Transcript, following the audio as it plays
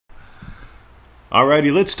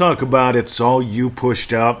Alrighty, let's talk about it's all you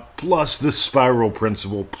pushed out, plus the spiral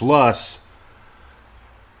principle, plus...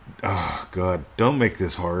 Oh, God, don't make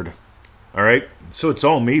this hard. Alright, so it's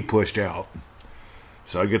all me pushed out.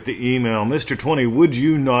 So I get the email, Mr. 20, would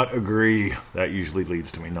you not agree? That usually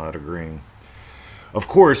leads to me not agreeing. Of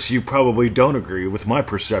course, you probably don't agree with my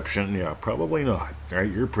perception. Yeah, probably not.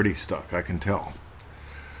 Right? You're pretty stuck, I can tell.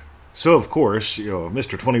 So, of course,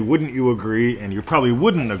 Mr. 20, wouldn't you agree? And you probably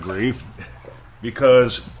wouldn't agree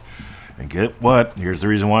because, and get what? Here's the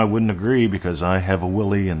reason why I wouldn't agree, because I have a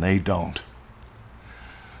willy and they don't.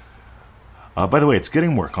 By the way, it's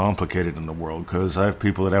getting more complicated in the world because I have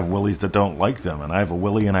people that have willies that don't like them, and I have a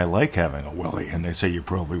willy and I like having a willy, and they say you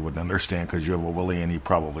probably wouldn't understand because you have a willy and you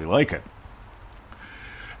probably like it.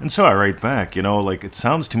 And so I write back, it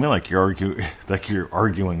sounds to me like you're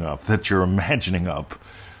arguing up, that you're imagining up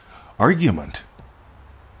argument.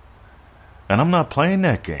 And I'm not playing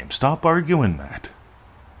that game. Stop arguing that.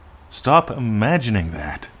 Stop imagining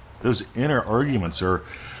that. Those inner arguments are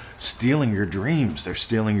stealing your dreams. They're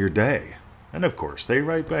stealing your day. And of course, they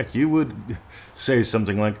write back, you would say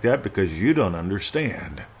something like that because you don't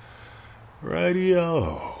understand.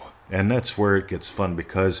 Rightio. And that's where it gets fun,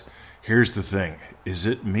 because here's the thing. Is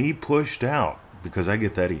it me pushed out? Because I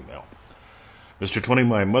get that email. Mr. 20,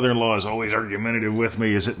 my mother-in-law is always argumentative with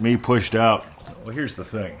me. Is it me pushed out? Well, here's the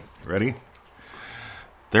thing. Ready?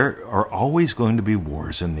 There are always going to be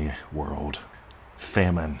wars in the world.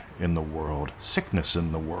 Famine in the world. Sickness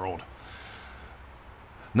in the world.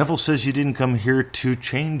 Neville says you didn't come here to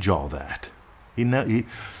change all that.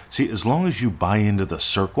 See, as long as you buy into the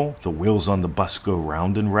circle, the wheels on the bus go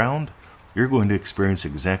round and round, you're going to experience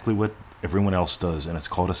exactly what everyone else does, and it's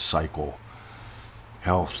called a cycle.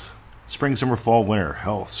 Health. Spring, summer, fall, winter.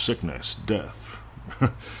 Health, sickness, death.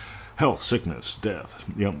 Health, sickness, death.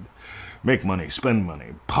 Make money, spend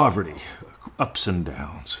money, poverty, ups and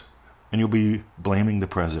downs. And you'll be blaming the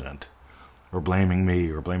president, or blaming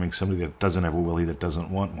me, or blaming somebody that doesn't have a willy that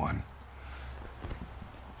doesn't want one.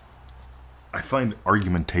 I find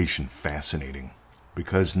argumentation fascinating,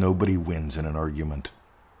 because nobody wins in an argument.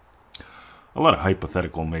 A lot of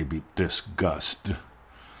hypothetical may be discussed,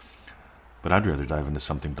 but I'd rather dive into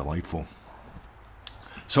something delightful.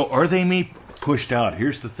 So are they me pushed out?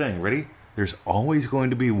 Here's the thing, ready? There's always going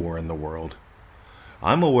to be war in the world.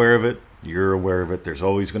 I'm aware of it. You're aware of it. There's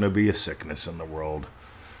always going to be a sickness in the world.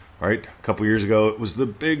 Right? A couple years ago, it was the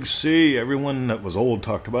Big C. Everyone that was old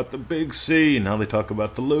talked about the Big C. Now they talk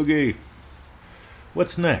about the loogie.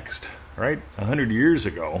 What's next? Right? 100 years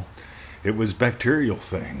ago, it was bacterial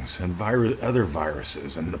things and other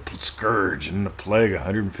viruses and the scourge and the plague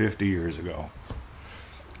 150 years ago.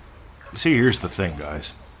 See, here's the thing,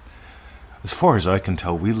 guys. As far as I can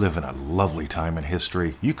tell, we live in a lovely time in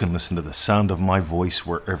history. You can listen to the sound of my voice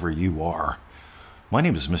wherever you are. My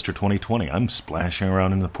name is Mr. 2020. I'm splashing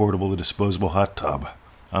around in the portable, disposable hot tub.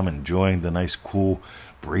 I'm enjoying the nice, cool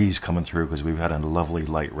breeze coming through because we've had a lovely,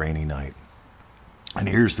 light, rainy night. And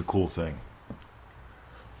here's the cool thing.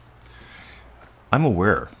 I'm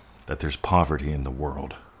aware that there's poverty in the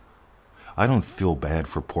world. I don't feel bad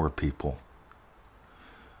for poor people.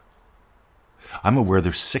 I'm aware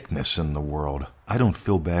there's sickness in the world. I don't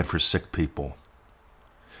feel bad for sick people.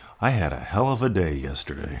 I had a hell of a day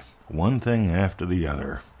yesterday. One thing after the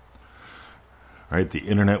other. Right, the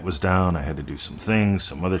internet was down. I had to do some things.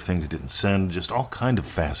 Some other things didn't send. Just all kind of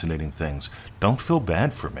fascinating things. Don't feel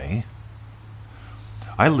bad for me.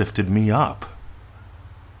 I lifted me up.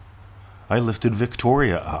 I lifted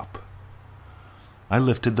Victoria up. I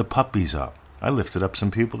lifted the puppies up. I lifted up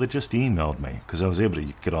some people that just emailed me because I was able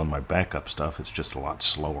to get on my backup stuff. It's just a lot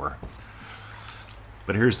slower.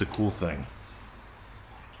 But here's the cool thing.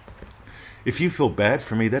 If you feel bad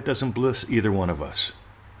for me, that doesn't bliss either one of us.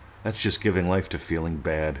 That's just giving life to feeling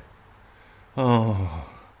bad. Oh,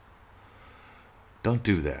 don't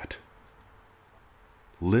do that.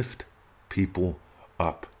 Lift people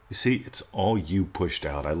up. You see, it's all you pushed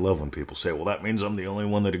out. I love when people say, well, that means I'm the only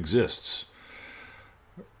one that exists.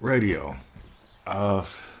 Radio. I'm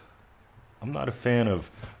not a fan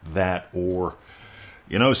of that, or,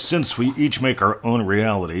 since we each make our own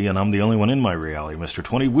reality, and I'm the only one in my reality, Mr.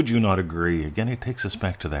 20, would you not agree? Again, it takes us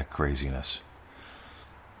back to that craziness.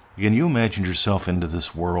 Again, you imagined yourself into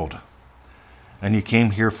this world, and you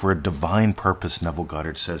came here for a divine purpose, Neville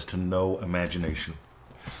Goddard says, to no imagination.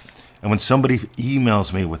 And when somebody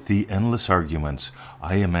emails me with the endless arguments,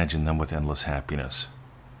 I imagine them with endless happiness.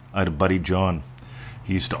 I had a buddy, John.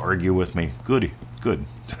 He used to argue with me. Good.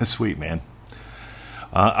 Sweet, man.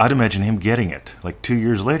 I'd imagine him getting it. Like 2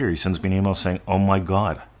 years later, he sends me an email saying, oh my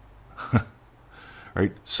God.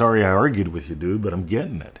 Right? Sorry I argued with you, dude, but I'm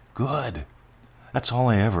getting it. Good. That's all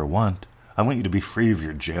I ever want. I want you to be free of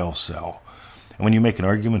your jail cell. And when you make an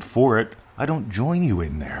argument for it, I don't join you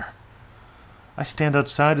in there. I stand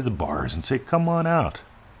outside of the bars and say, come on out.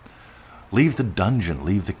 Leave the dungeon,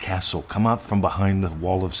 leave the castle, come out from behind the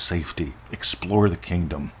wall of safety, explore the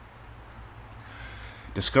kingdom.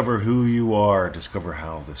 Discover who you are, discover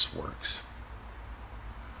how this works.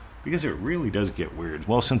 Because it really does get weird.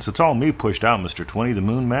 Well, since it's all me pushed out, Mr. 20, the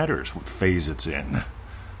moon matters what phase it's in.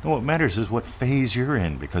 And what matters is what phase you're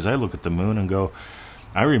in, because I look at the moon and go,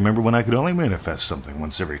 I remember when I could only manifest something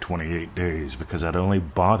once every 28 days, because I'd only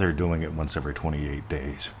bother doing it once every 28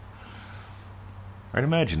 days. Right,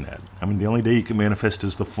 imagine that. I mean, the only day you can manifest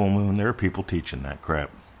is the full moon. There are people teaching that crap.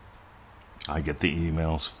 I get the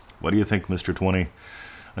emails. What do you think, Mr. 20?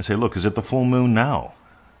 I say, look, is it the full moon now?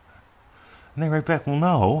 And they write back, well,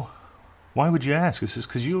 no. Why would you ask? This is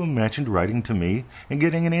because you imagined writing to me and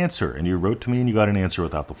getting an answer. And you wrote to me and you got an answer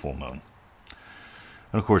without the full moon.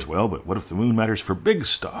 And of course, well, but what if the moon matters for big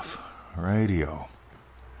stuff? Radio.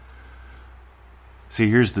 See,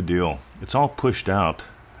 here's the deal. It's all pushed out.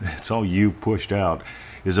 It's all you pushed out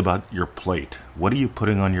is about your plate. What are you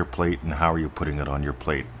putting on your plate and how are you putting it on your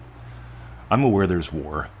plate? I'm aware there's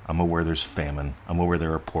war. I'm aware there's famine. I'm aware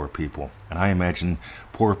there are poor people. And I imagine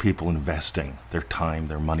poor people investing their time,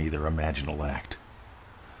 their money, their imaginal act.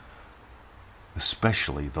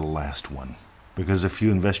 Especially the last one. Because if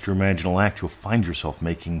you invest your imaginal act, you'll find yourself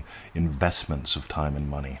making investments of time and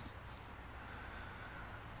money.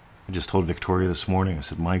 I just told Victoria this morning, I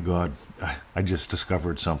said, my God, I just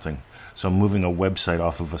discovered something. So I'm moving a website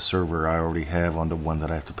off of a server I already have onto one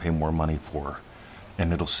that I have to pay more money for.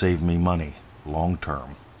 And it'll save me money, long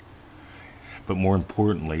term. But more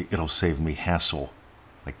importantly, it'll save me hassle,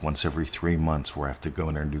 like once every 3 months where I have to go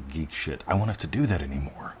in there and do geek shit. I won't have to do that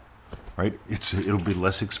anymore, right? It'll be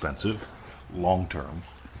less expensive, long term.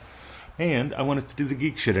 And I won't have to do the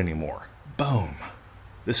geek shit anymore. Boom.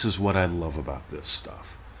 This is what I love about this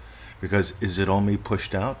stuff. Because is it all me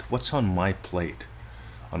pushed out? What's on my plate?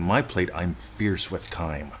 On my plate, I'm fierce with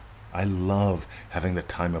time. I love having the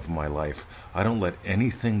time of my life. I don't let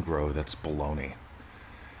anything grow that's baloney.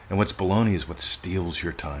 And what's baloney is what steals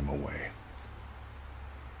your time away.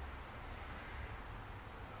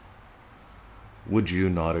 Would you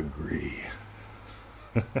not agree?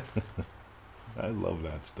 I love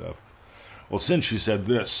that stuff. Well, since you said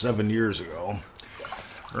this 7 years ago,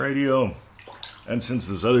 radio, and since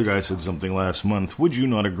this other guy said something last month, would you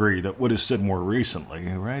not agree that what is said more recently,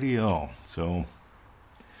 radio? So,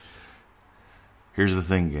 here's the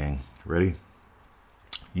thing, gang. Ready?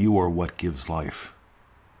 You are what gives life.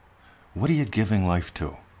 What are you giving life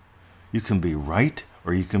to? You can be right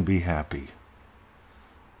or you can be happy.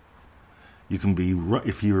 You can be right.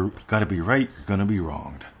 If you've got to be right, you're going to be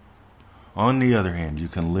wronged. On the other hand, you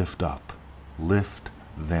can lift up. Lift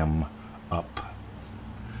them up.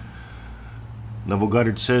 Neville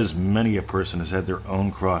Goddard says many a person has had their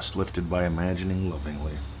own cross lifted by imagining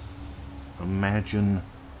lovingly. Imagine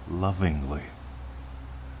lovingly.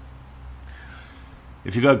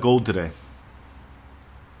 If you got gold today,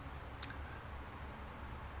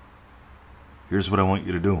 here's what I want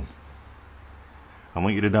you to do. I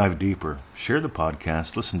want you to dive deeper. Share the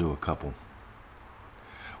podcast. Listen to a couple.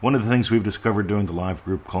 One of the things we've discovered doing the live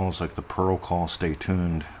group calls, like the Pearl call, stay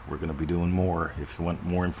tuned. We're going to be doing more. If you want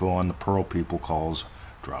more info on the Pearl people calls,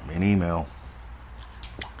 drop me an email.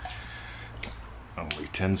 Only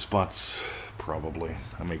 10 spots, probably.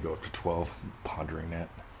 I may go up to 12. I'm pondering that.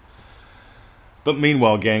 But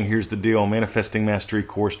meanwhile, gang, here's the deal.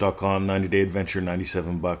 ManifestingMasteryCourse.com, 90-day adventure,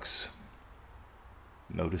 $97.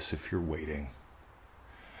 Notice if you're waiting.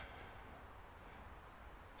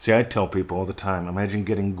 See, I tell people all the time, imagine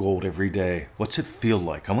getting gold every day. What's it feel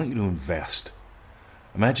like? I want you to invest.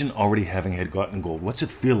 Imagine already having had gotten gold. What's it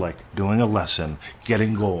feel like doing a lesson,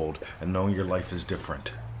 getting gold, and knowing your life is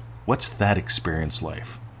different? What's that experience like?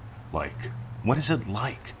 What is it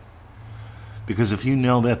like? Because if you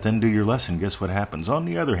nail that, then do your lesson, guess what happens? On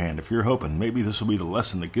the other hand, if you're hoping, maybe this will be the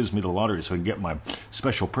lesson that gives me the lottery so I can get my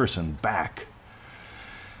special person back.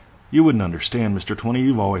 You wouldn't understand, Mr. 20.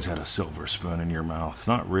 You've always had a silver spoon in your mouth.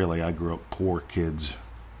 Not really. I grew up poor kids.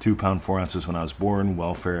 2 pounds 4 ounces when I was born.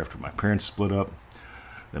 Welfare after my parents split up.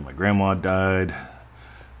 Then my grandma died.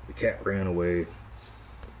 The cat ran away.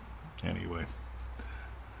 Anyway.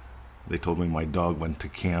 They told me my dog went to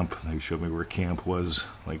camp. They showed me where camp was,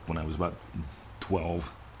 like when I was about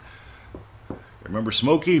 12. Remember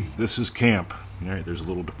Smokey? This is camp. All right, there's a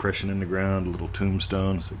little depression in the ground, a little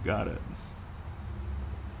tombstone. So got it.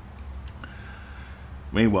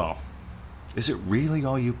 Meanwhile, is it really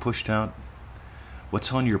all you pushed out?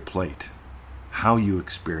 What's on your plate? how you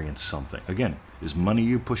experience something. Again, is money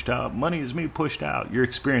you pushed out? Money is me pushed out. Your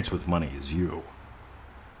experience with money is you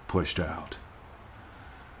pushed out.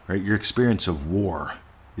 Right? Your experience of war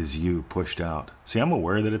is you pushed out. See, I'm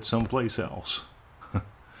aware that it's someplace else.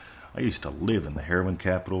 I used to live in the heroin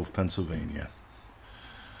capital of Pennsylvania.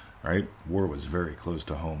 Right? War was very close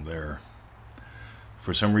to home there.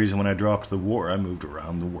 For some reason, when I dropped the war, I moved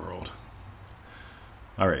around the world.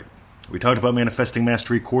 All right. We talked about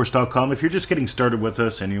ManifestingMasteryCourse.com. If you're just getting started with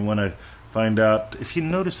us and you want to find out, if you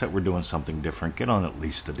notice that we're doing something different, get on at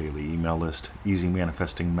least the daily email list,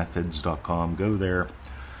 EasyManifestingMethods.com. Go there.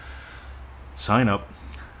 Sign up.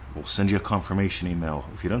 We'll send you a confirmation email.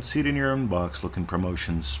 If you don't see it in your inbox, look in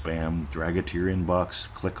promotions, spam, drag it to your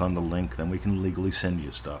inbox, click on the link, then we can legally send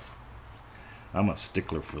you stuff. I'm a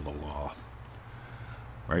stickler for the law.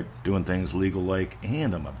 Right? Doing things legal-like,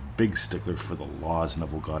 and I'm a big stickler for the laws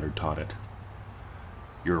Neville Goddard taught it.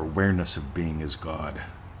 Your awareness of being is God.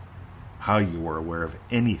 How you are aware of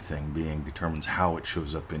anything being determines how it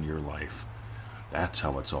shows up in your life. That's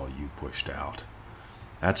how it's all you pushed out.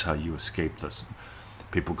 That's how you escape this.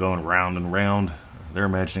 People going round and round, they're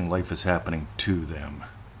imagining life is happening to them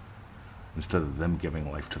instead of them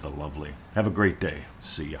giving life to the lovely. Have a great day.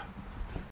 See ya.